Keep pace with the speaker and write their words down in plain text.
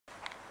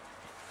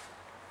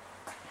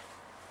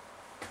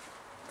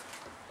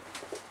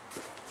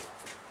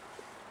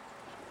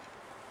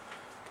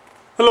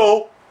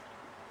Hello,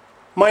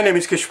 my name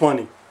is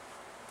Keshwani.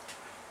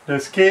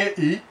 That's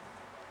K-E-S-H-W-A-N-I,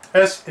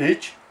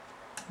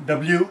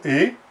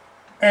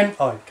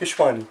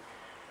 Keshwani.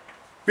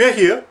 We are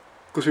here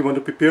because we want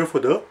to prepare for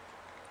the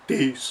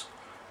TEAS.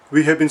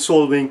 We have been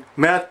solving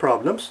math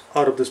problems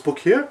out of this book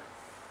here,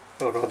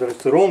 or rather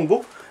it's the wrong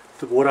book.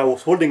 What I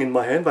was holding in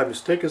my hand by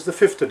mistake is the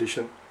 5th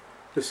edition.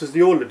 This is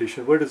the old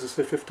edition. Where does it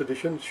say 5th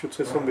edition? It should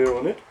say somewhere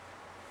on it.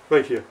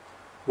 Right here,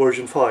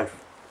 version 5.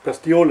 That's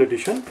the old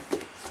edition.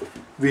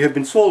 We have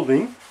been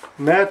solving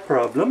math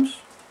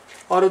problems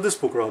out of this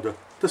book, rather,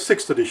 the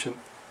 6th edition.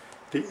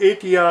 The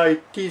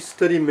ATI TEAS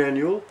Study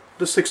Manual,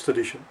 the 6th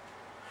edition.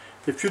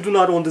 If you do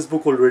not own this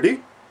book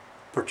already,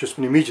 purchase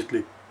one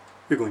immediately.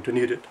 You're going to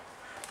need it.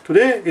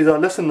 Today is our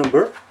lesson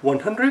number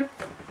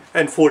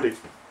 140.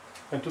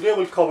 And today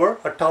we'll cover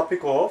a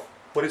topic of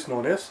what is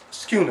known as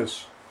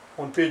skewness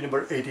on page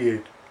number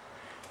 88.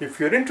 If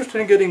you're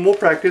interested in getting more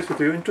practice, if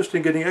you're interested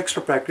in getting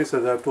extra practice,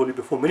 as I've told you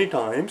before many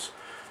times,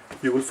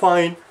 you will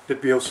find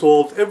that we have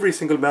solved every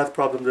single math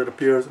problem that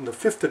appears in the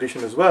 5th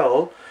edition as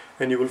well,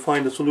 and you will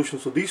find the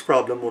solutions to these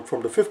problems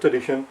from the 5th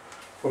edition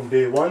from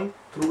day 1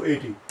 through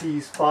 80.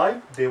 TEAS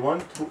 5, day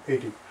 1 through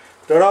 80.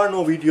 There are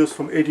no videos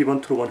from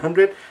 81 through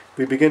 100.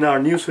 We begin our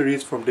new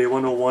series from day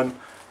 101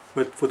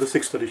 for the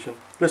 6th edition.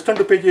 Let's turn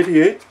to page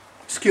 88,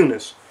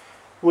 skewness.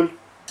 We'll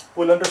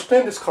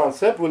understand this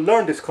concept, we'll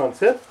learn this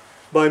concept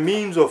by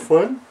means of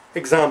an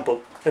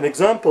example. An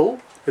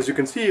example, as you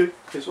can see,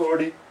 is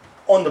already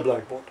on the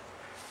blackboard.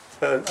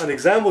 An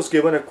exam was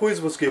given, a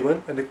quiz was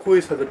given, and the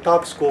quiz had a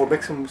top score,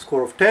 maximum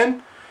score of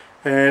 10,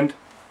 and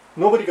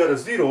nobody got a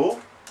 0.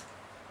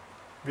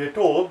 We are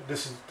told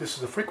this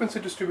is a frequency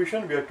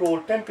distribution. We are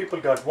told 10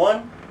 people got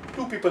 1,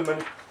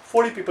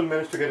 40 people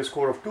managed to get a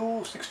score of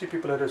 2, 60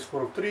 people had a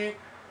score of 3,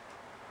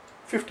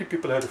 50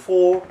 people had a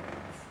 4,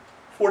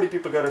 40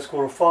 people got a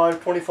score of 5,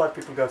 25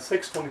 people got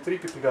 6, 23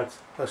 people got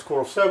a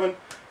score of 7,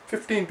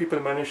 15 people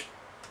managed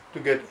to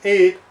get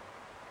 8,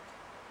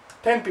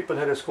 10 people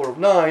had a score of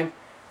 9,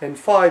 and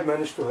 5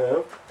 managed to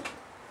have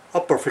a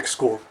perfect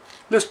score.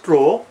 Let's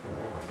draw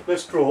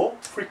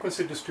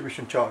frequency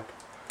distribution chart.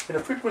 In a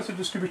frequency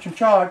distribution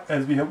chart,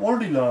 as we have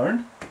already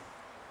learned,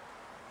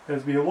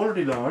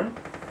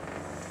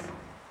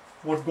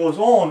 what goes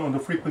on the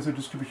frequency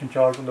distribution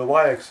chart on the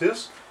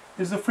y-axis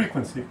is the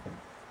frequency.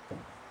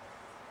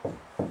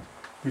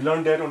 We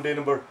learned that on day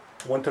number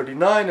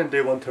 139 and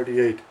day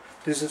 138.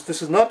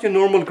 This is not your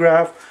normal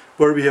graph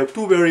where we have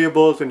two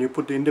variables and you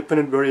put the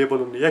independent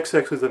variable on the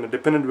x-axis and a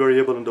dependent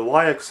variable on the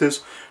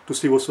y-axis to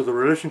see what sort of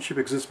relationship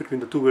exists between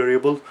the two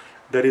variables.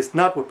 That is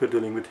not what we're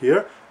dealing with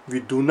here. We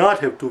do not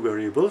have two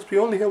variables. We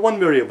only have one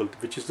variable,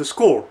 which is the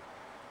score.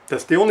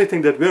 That's the only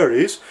thing that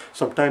varies.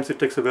 Sometimes it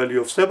takes a value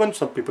of 7,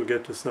 some people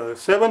get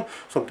 7.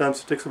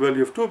 Sometimes it takes a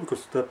value of 2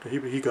 because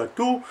he got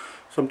 2.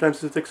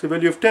 Sometimes it takes a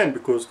value of 10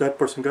 because that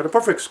person got a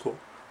perfect score.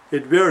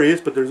 It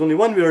varies, but there's only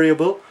one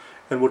variable,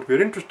 and what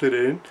we're interested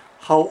in,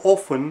 how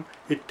often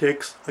it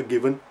takes a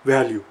given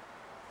value.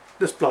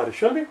 Let's plot it,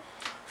 shall we?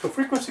 So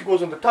frequency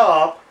goes on the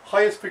top.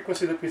 Highest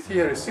frequency that we see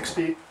here is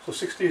 60, so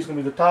 60 is going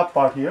to be the top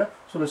part here.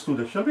 So let's do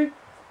that, shall we?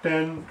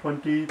 10,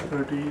 20,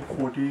 30,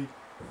 40,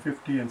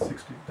 50 and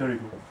 60. There you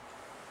go.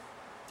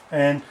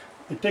 And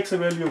it takes a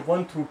value of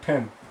 1 through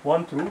 10.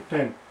 1 through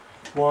 10.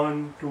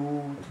 1,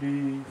 2,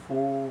 3,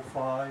 4,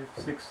 5,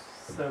 6,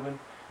 7,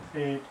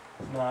 8,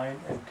 9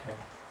 and 10.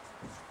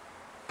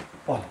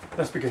 Well,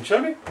 let's begin,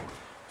 shall we?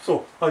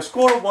 So a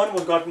score of 1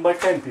 was gotten by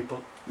 10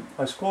 people.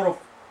 A score of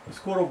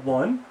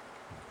 1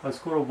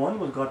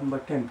 was gotten by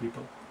 10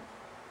 people.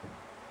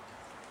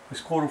 A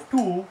score of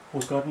 2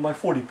 was gotten by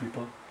 40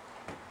 people.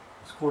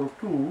 A score of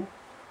 2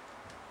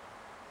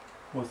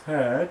 was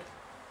had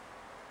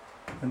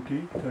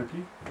 20,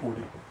 30,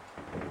 40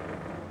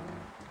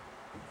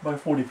 by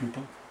 40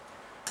 people.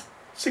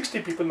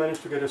 60 people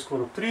managed to get a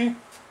score of 3.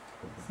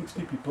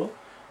 60 people,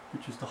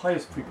 which is the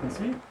highest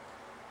frequency.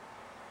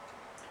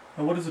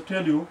 And what does it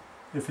tell you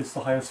if it's the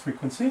highest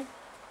frequency?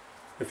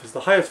 If it's the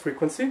highest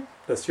frequency,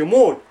 that's your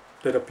mode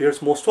that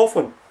appears most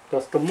often.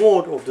 That's the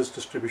mode of this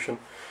distribution.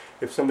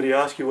 If somebody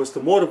asks you what's the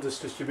mode of this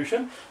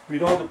distribution, we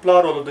don't have to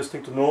plot all of this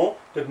thing to know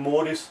that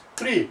mode is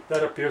 3.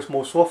 That appears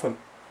most often.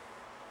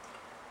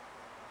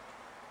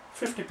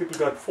 50 people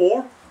got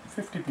 4.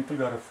 50 people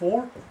got a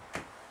 4.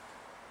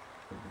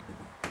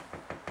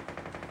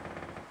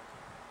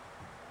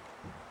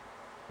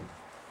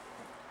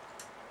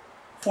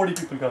 40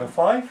 people got a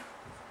 5.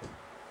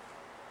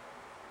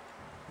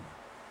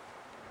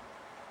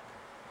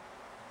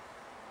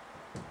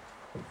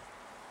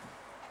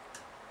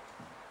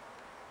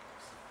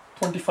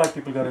 25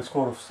 people got a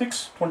score of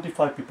 6,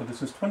 25 people,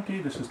 this is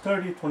 20, this is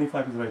 30,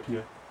 25 is right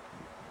here.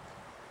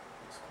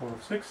 Score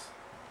of 6.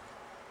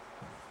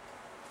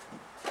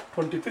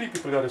 23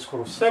 people got a score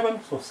of 7,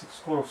 so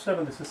score of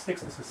 7, this is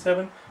 6, this is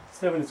 7.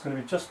 7 is going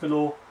to be just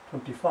below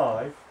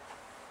 25.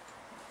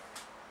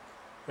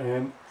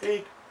 And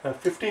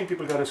 15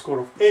 people got a score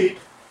of 8,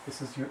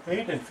 this is your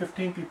 8, and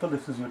 15 people,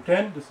 this is your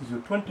 10, this is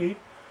your 20,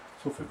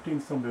 so 15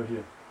 is somewhere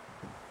here.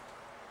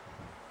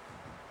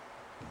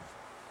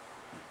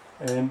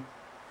 And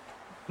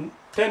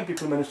 10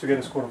 people managed to get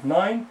a score of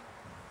 9.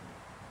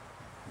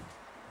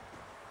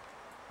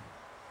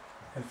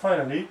 And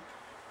finally,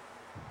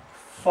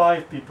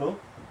 5 people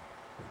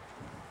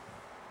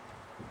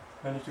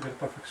managed to get a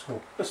perfect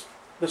score.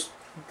 Let's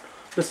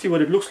see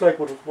what it looks like,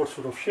 what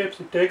sort of shapes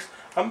it takes.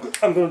 I'm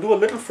going to do a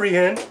little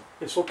freehand.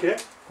 It's okay,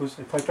 because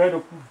if I try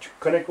to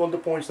connect all the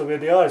points the way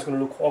they are, it's going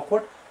to look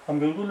awkward. I'm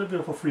going to do a little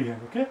bit of a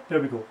freehand, okay?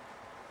 There we go.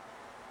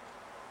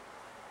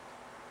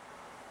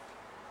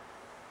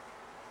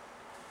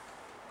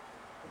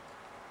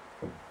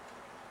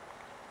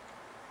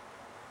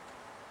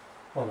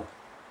 Voila.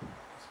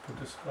 Let's put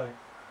this guy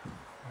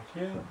right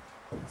here.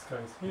 This guy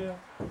is here.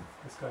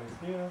 This guy is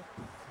here.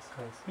 This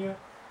guy is here.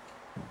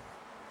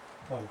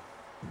 Voila.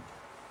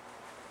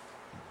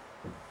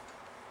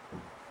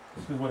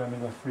 This is what I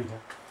mean by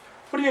freehand.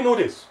 What do you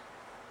notice?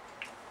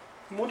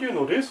 What do you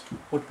notice?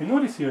 What we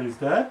notice here is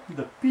that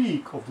the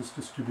peak of this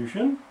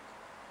distribution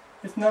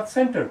is not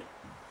centered.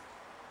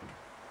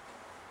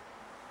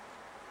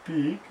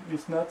 Peak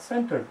is not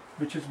centered,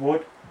 which is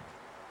what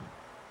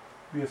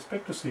we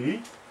expect to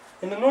see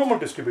in the normal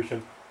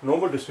distribution.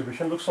 Normal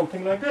distribution looks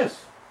something like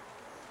this.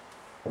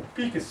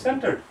 Peak is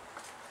centered.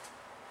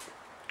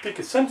 Peak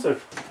is centered.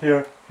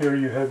 Here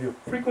you have your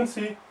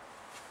frequency.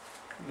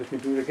 Let me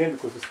do it again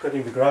because it's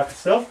cutting the graph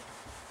itself.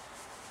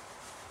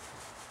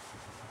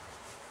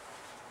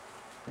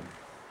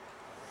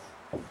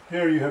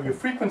 Here you have your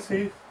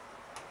frequency.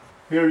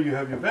 Here you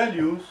have your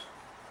values.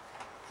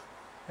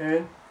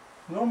 And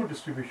normal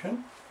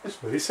distribution is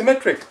very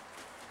symmetric.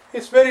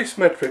 It's very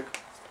symmetric.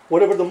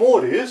 Whatever the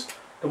mode is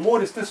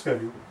this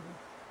value.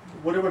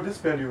 Whatever this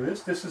value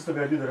is, this is the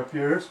value that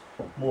appears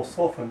most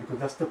often because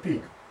that's the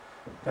peak.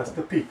 That's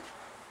the peak.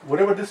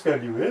 Whatever this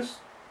value is,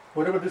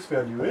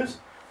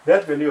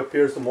 that value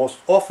appears the most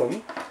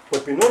often.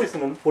 What we notice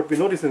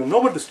in the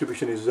normal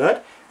distribution is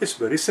that it's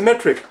very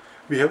symmetric.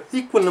 We have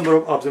equal number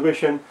of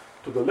observation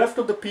to the left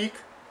of the peak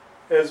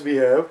as we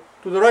have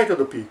to the right of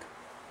the peak.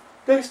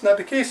 That is not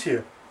the case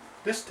here.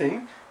 This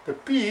thing, the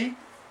peak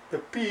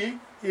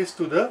is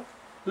to the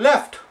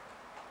left.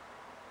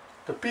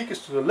 The peak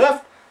is to the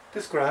left.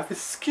 This graph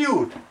is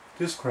skewed.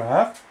 This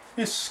graph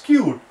is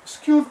skewed.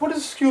 Skewed, what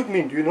does skewed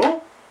mean? Do you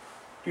know?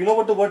 Do you know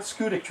what the word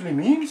skewed actually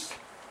means?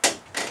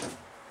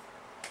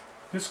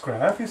 This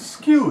graph is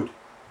skewed.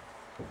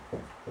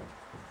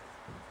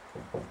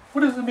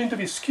 What does it mean to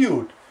be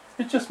skewed?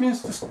 It just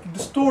means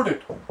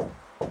distorted.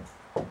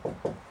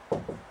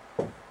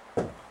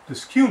 The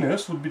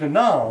skewness would be the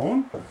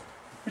noun,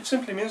 which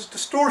simply means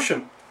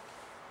distortion.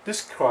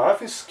 This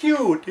graph is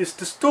skewed, it's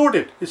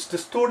distorted. It's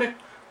distorted.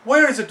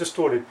 Where is it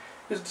distorted?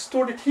 It's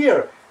distorted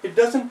here. It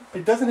doesn't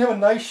have a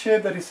nice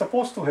shape that it's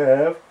supposed to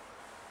have.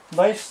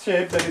 Nice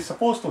shape that it's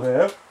supposed to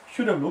have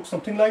should have looked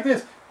something like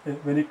this.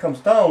 When it comes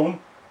down,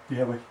 we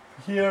have a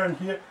here and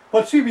here.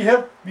 But see, we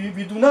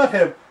do not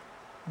have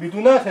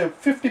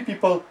 50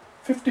 people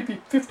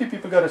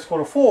got a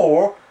score of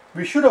 4.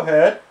 We should have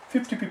had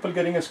 50 people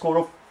getting a score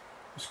of 2.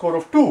 The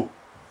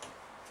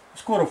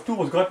score of 2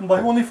 was gotten by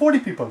only 40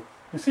 people.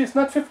 You see, it's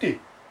not 50.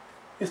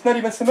 It's not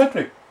even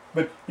symmetric.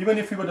 But even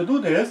if we were to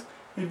do this,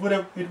 it would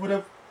have been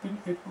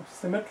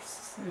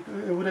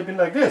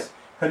like this.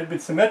 Had it been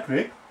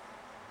symmetric,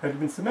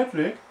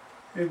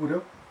 it would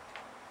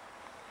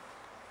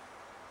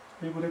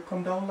have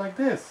come down like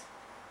this.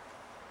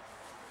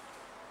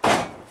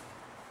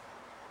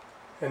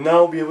 And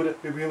now we would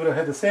have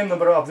had the same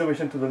number of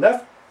observations to the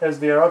left as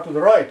they are to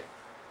the right.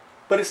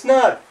 But it's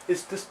not.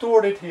 It's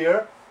distorted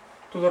here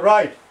to the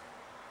right.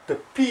 The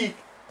peak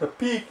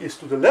is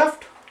to the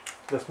left.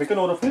 Let's make a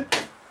note of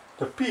it.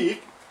 The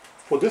peak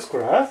for this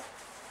graph,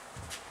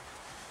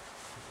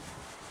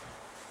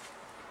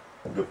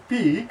 the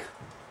peak,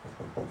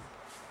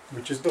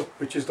 which is the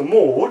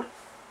mode,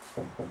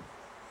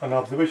 an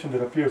observation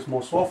that appears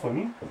most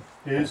often,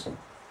 is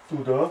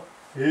to the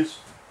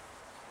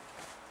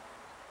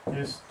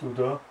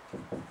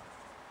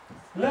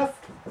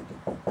left.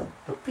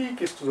 The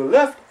peak is to the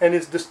left and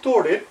is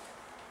distorted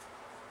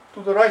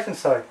to the right hand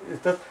side.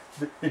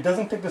 It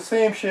doesn't take the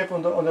same shape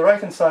on the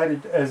right hand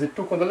side as it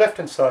took on the left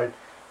hand side.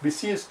 We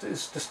see it's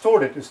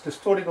distorted. It's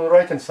distorted on the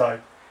right hand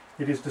side.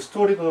 It is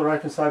distorted on the right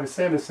hand side. The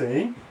same as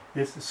saying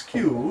it's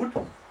skewed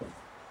to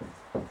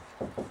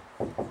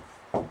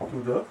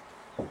the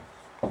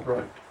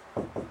right.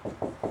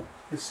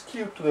 It's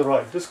skewed to the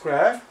right. This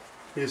graph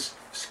is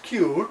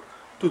skewed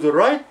to the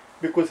right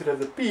because it has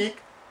a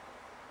peak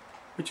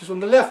which is on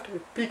the left. The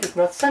peak is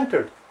not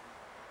centered.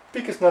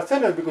 Peak is not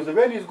centered because the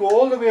values go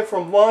all the way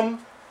from 1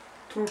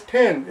 through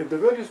 10. If the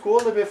values go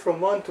all the way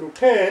from 1 through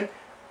 10,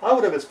 I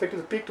would have expected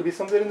the peak to be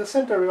somewhere in the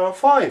center around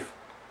 5.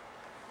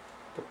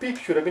 The peak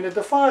should have been at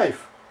the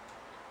 5.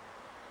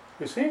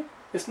 You see?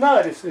 It's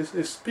not.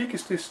 Its peak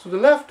is to the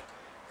left,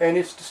 and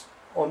it's just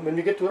when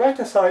we get to the right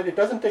hand side, it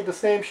doesn't take the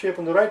same shape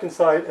on the right hand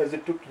side as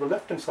it took to the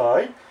left hand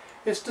side.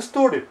 It's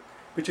distorted,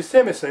 which is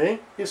same as saying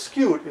is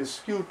skewed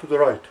to the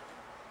right.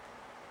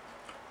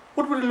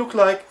 What would it look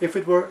like if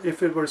it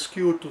were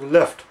skewed to the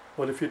left?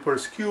 Well, if it were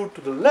skewed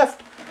to the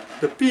left,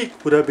 the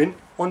peak would have been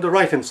on the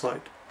right hand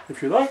side.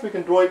 If you like, we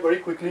can draw it very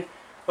quickly,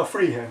 a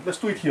freehand. Let's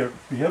do it here.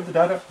 We have the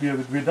data,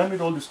 we're done with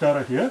all this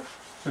data here.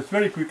 Let's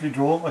very quickly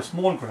draw a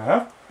small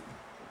graph,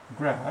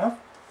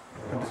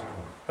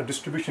 a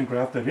distribution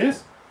graph that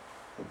is.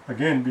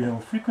 Again, we have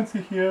a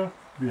frequency here,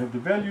 we have the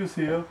values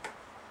here,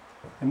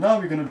 and now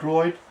we're going to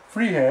draw it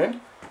freehand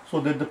so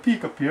that the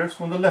peak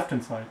appears on the left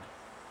hand side.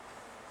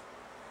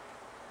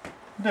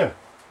 There.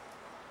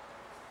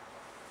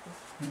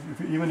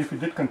 Even if we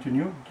did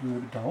continue, do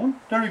it down,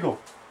 there we go.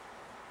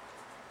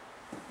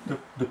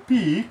 The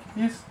peak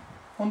is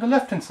on the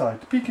left hand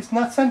side. The peak is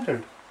not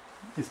centered.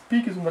 Its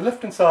peak is on the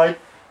left hand side.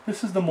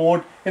 This is the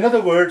mode. In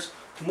other words,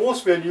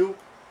 most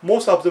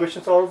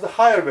observations are of the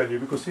higher value,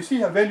 because you see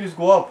how values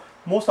go up.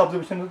 Most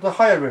observations are the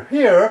higher value.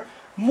 Here,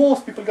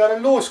 most people got a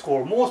low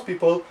score. Most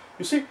people,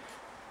 you see,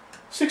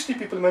 60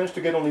 people managed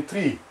to get only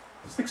 3.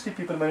 60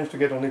 people managed to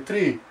get only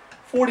 3.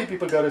 40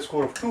 people got a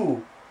score of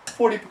 2.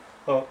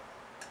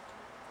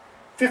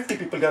 50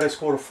 people got a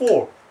score of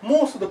 4.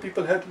 Most of the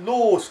people had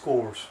low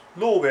scores,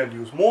 low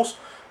values. Most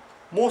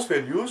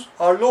values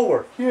are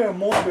lower. Here,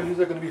 most values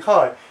are going to be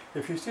high.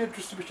 If you see a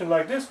distribution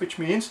like this, which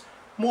means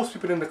most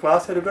people in the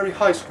class had a very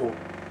high score.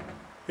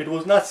 It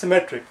was not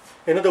symmetric.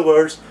 In other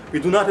words, we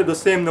do not have the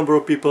same number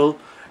of people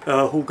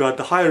who got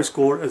the higher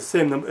score as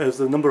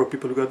the number of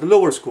people who got the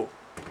lower score.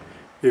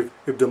 If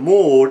the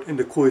mode in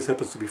the quiz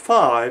happens to be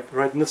 5,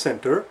 right in the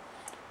center,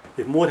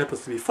 if mode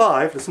happens to be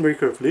 5, listen very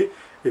carefully,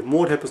 if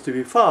mode happens to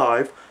be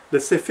 5,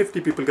 let's say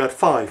 50 people got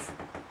 5.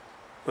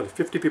 Well, if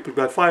 50 people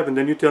got 5 and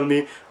then you tell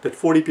me that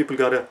 40 people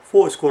got a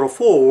score of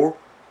 4,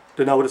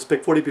 then I would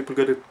expect 40 people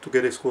to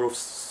get a score of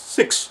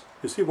 6.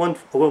 You see, one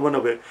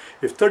away.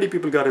 If 30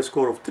 people got a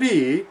score of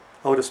 3,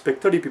 I would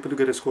expect 30 people to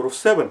get a score of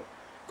 7,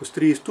 because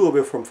 3 is 2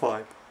 away from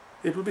 5.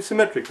 It will be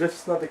symmetric.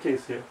 That's not the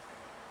case here.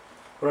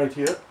 Right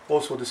here,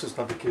 also this is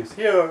not the case.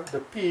 Here, the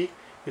peak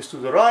is to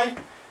the right,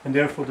 and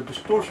therefore the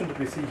distortion that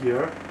we see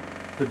here,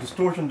 is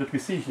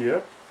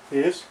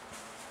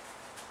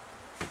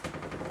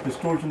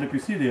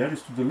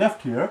to the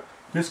left here.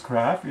 This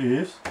graph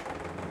is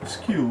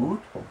skewed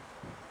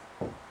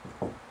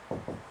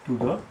to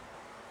the,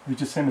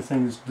 which is same as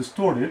saying is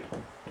distorted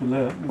to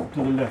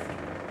the left,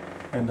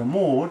 and the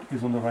mode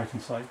is on the right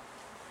hand side.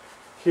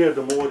 Here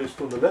the mode is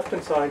to the left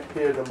hand side.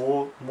 Here the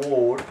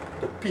mode,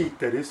 the peak,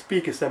 that is,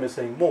 peak is same as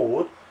saying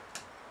mode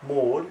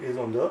is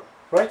on the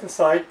right hand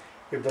side.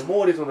 If the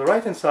mode is on the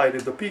right hand side,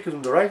 if the peak is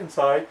on the right hand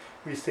side,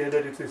 we say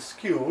that it is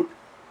skewed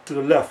to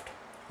the left.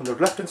 On the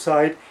left hand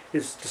side,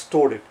 it's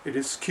distorted, it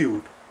is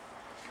skewed.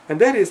 And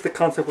that is the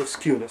concept of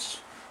skewness.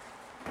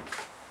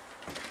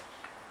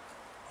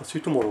 I'll see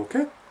you tomorrow,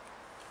 okay?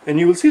 And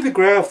you will see the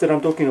graph that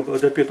we're talking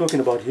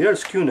about here,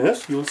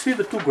 skewness. You will see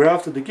the 2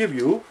 graphs that they give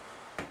you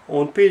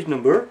on page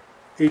number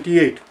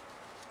 88.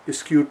 Is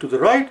skewed to the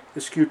right,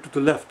 is skewed to the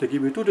left. They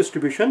give you 2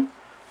 distribution.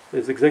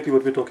 That's exactly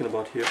what we're talking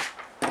about here.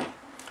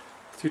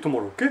 See you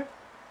tomorrow, okay?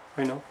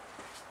 I know.